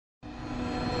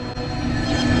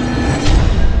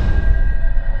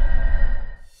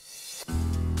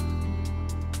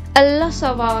A lot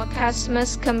of our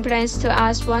customers complain to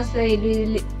us once they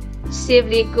receive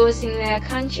the goods in their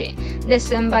country, they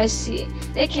send by sea.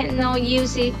 They cannot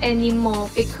use it anymore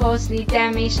because the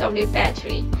damage of the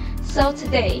battery. So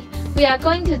today, we are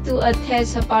going to do a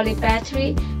test about the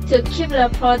battery to keep the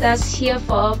products here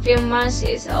for a few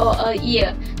months or a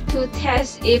year to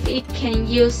test if it can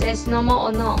use as normal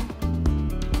or not.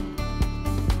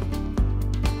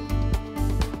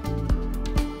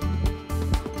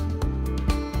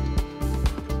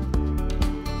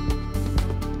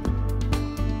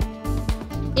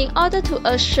 In order to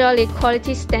assure the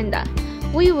quality standard,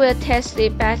 we will test the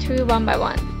battery one by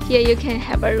one. Here you can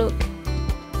have a look.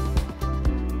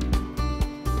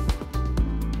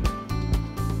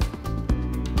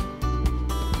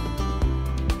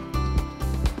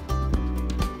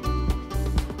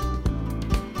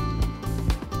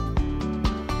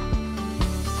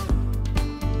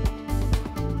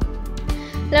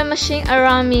 The machine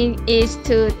around me is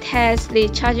to test the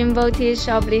charging voltage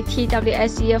of the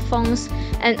TWS earphones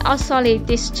and also the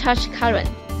discharge current.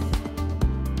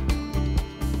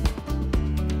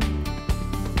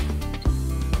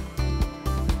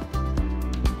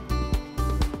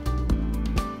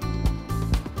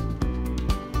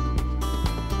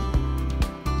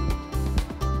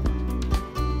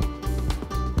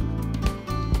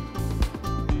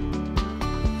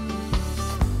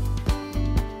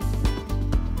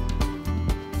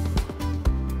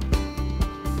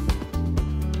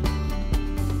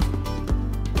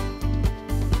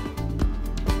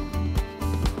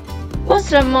 What's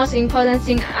the most important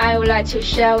thing I would like to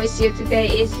share with you today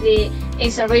is the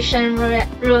installation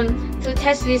room to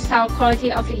test the sound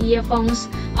quality of the earphones,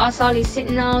 also the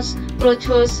signals,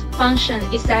 Bluetooth function,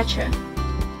 etc.